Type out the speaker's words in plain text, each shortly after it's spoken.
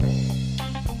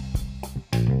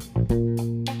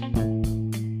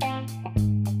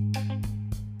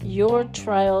Your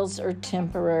trials are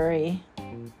temporary.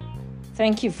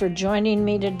 Thank you for joining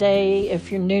me today.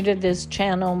 If you're new to this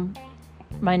channel,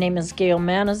 my name is Gail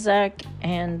Manizak,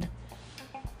 and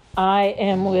I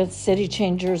am with City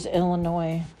Changers,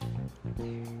 Illinois.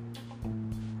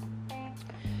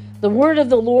 The word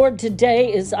of the Lord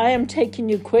today is, I am taking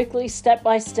you quickly, step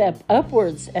by step,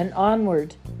 upwards and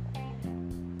onward.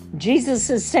 Jesus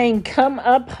is saying, come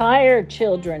up higher,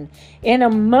 children. In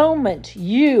a moment,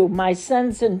 you, my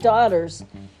sons and daughters,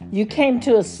 you came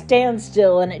to a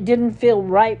standstill and it didn't feel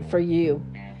right for you.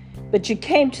 But you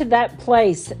came to that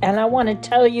place, and I want to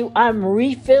tell you, I'm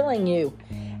refilling you,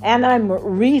 and I'm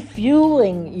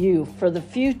refueling you for the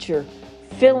future,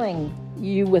 filling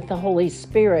you with the Holy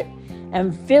Spirit,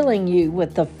 and filling you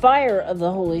with the fire of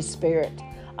the Holy Spirit.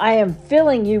 I am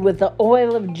filling you with the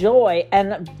oil of joy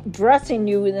and dressing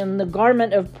you in the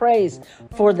garment of praise,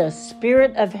 for the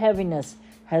spirit of heaviness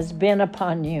has been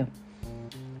upon you.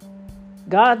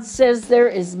 God says there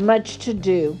is much to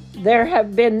do. There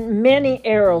have been many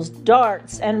arrows,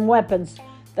 darts, and weapons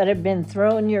that have been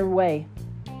thrown your way.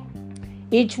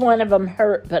 Each one of them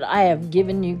hurt, but I have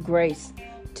given you grace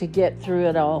to get through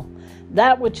it all.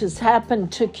 That which has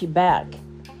happened took you back.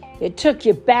 It took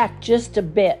you back just a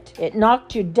bit. It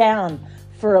knocked you down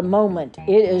for a moment.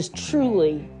 It is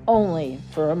truly only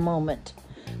for a moment.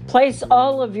 Place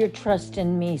all of your trust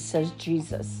in me, says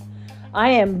Jesus.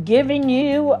 I am giving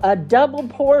you a double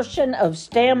portion of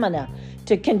stamina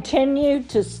to continue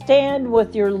to stand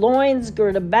with your loins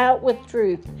girt about with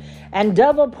truth, and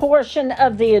double portion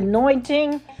of the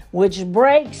anointing which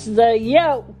breaks the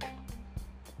yoke.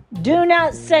 Do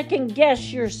not second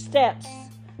guess your steps.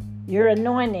 Your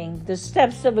anointing, the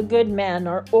steps of a good man,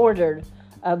 are ordered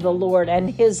of the Lord, and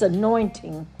his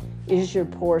anointing is your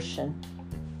portion.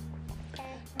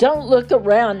 Don't look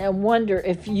around and wonder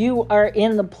if you are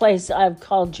in the place I've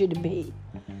called you to be.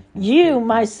 You,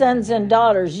 my sons and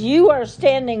daughters, you are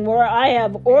standing where I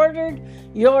have ordered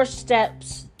your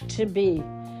steps to be.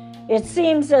 It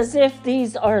seems as if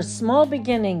these are small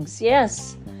beginnings.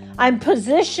 Yes, I'm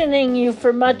positioning you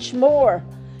for much more.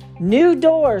 New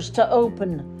doors to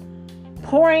open,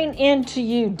 pouring into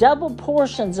you double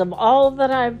portions of all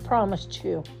that I've promised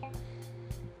you.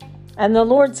 And the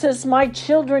Lord says, my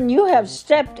children, you have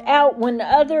stepped out when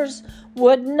others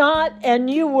would not, and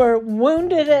you were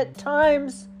wounded at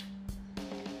times.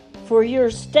 For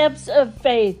your steps of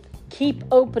faith, keep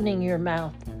opening your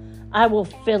mouth. I will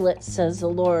fill it, says the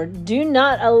Lord. Do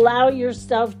not allow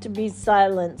yourself to be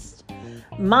silenced.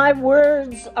 My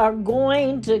words are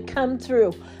going to come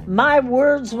through. My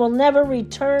words will never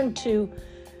return to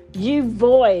you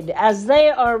void. As they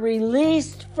are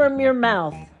released from your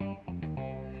mouth,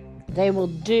 they will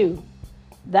do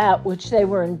that which they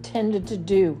were intended to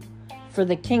do for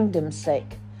the kingdom's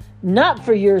sake. Not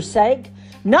for your sake,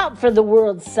 not for the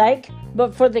world's sake,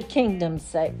 but for the kingdom's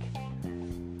sake.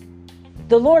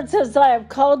 The Lord says, I have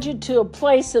called you to a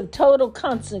place of total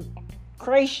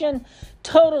consecration,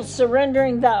 total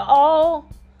surrendering, that all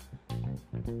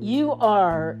you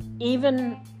are,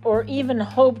 even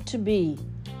hope to be,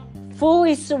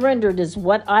 fully surrendered is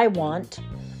what I want.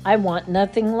 I want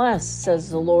nothing less, says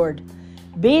the Lord.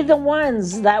 Be the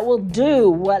ones that will do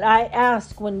what I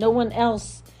ask when no one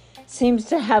else seems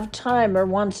to have time or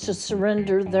wants to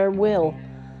surrender their will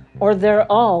or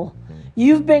their all.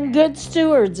 You've been good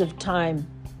stewards of time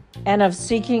and of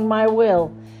seeking my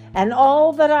will. And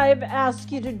all that I have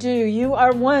asked you to do, you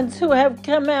are ones who have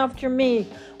come after me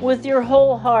with your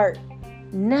whole heart.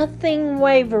 Nothing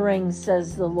wavering,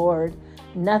 says the Lord.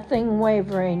 Nothing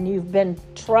wavering. You've been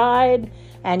tried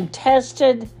and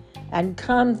tested and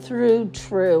come through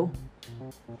true.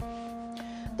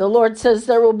 The Lord says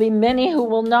there will be many who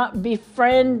will not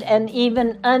befriend and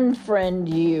even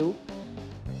unfriend you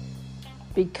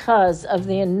because of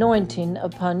the anointing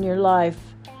upon your life.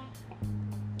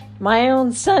 My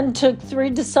own son took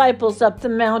 3 disciples up the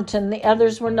mountain. The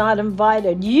others were not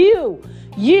invited. You,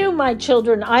 my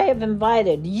children, I have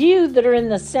invited. You that are in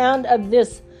the sound of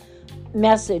this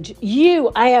message,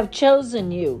 I have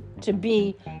chosen you to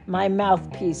be my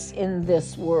mouthpiece in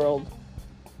this world.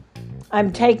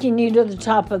 I'm taking you to the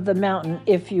top of the mountain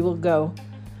if you will go.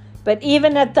 But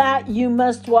even at that, you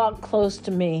must walk close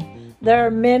to me. There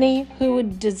are many who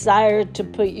would desire to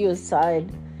put you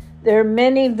aside. There are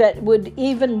many that would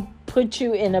even put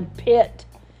you in a pit,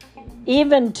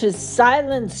 even to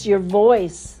silence your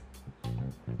voice.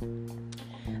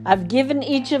 I've given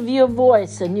each of you a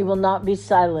voice, and you will not be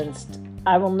silenced.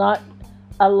 I will not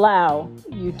allow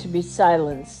you to be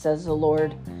silenced, says the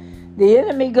Lord. The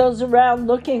enemy goes around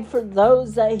looking for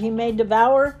those that he may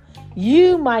devour.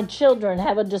 You, my children,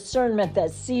 have a discernment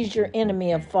that sees your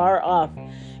enemy afar off.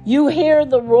 You hear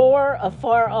the roar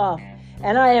afar off,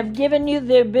 and I have given you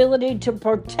the ability to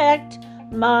protect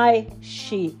my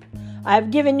sheep. I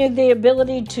have given you the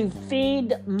ability to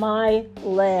feed my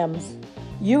lambs.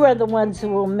 You are the ones who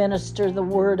will minister the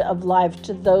word of life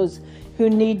to those who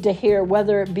need to hear,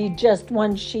 whether it be just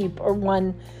one sheep or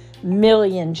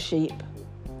 1,000,000 sheep.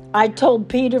 I told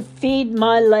Peter, feed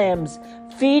my lambs,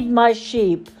 feed my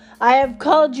sheep. I have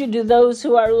called you to those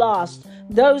who are lost,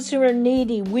 those who are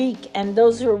needy, weak, and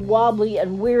those who are wobbly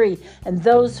and weary, and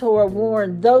those who are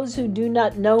worn, those who do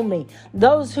not know me,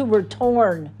 those who were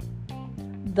torn,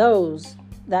 those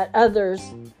that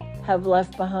others have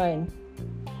left behind.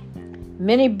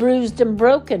 Many bruised and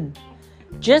broken.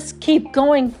 Just keep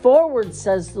going forward,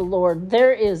 says the Lord.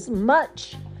 There is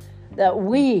much that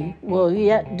we will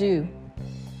yet do.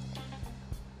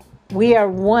 We are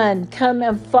one. Come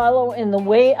and follow in the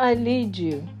way I lead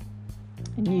you,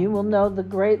 and you will know the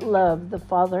great love the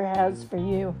Father has for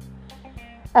you.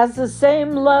 As the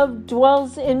same love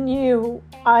dwells in you,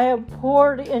 I have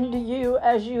poured into you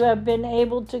as you have been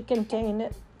able to contain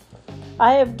it.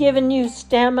 I have given you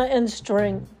stamina and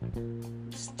strength,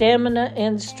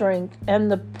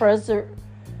 and the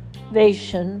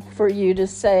preservation for you to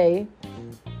say,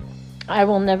 I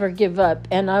will never give up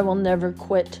and I will never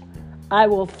quit. I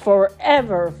will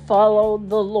forever follow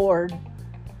the Lord.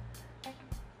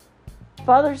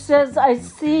 Father says, I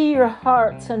see your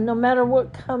hearts, and no matter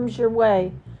what comes your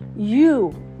way,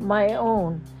 you, my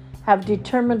own, have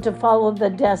determined to follow the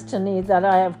destiny that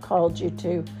I have called you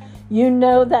to. You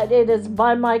know that it is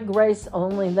by my grace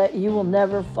only that you will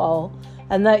never fall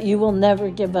and that you will never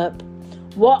give up.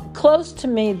 Walk close to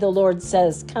me, the Lord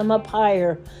says. Come up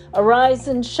higher. Arise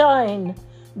and shine.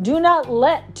 Do not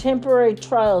let temporary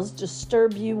trials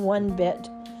disturb you one bit,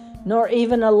 nor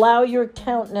even allow your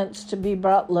countenance to be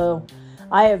brought low.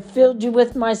 I have filled you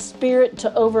with my spirit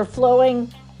to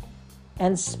overflowing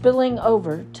and spilling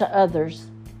over to others.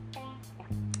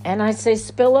 And I say,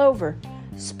 spill over,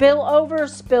 spill over,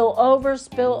 spill over,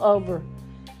 spill over,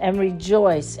 and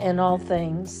rejoice in all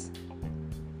things.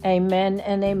 Amen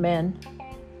and amen.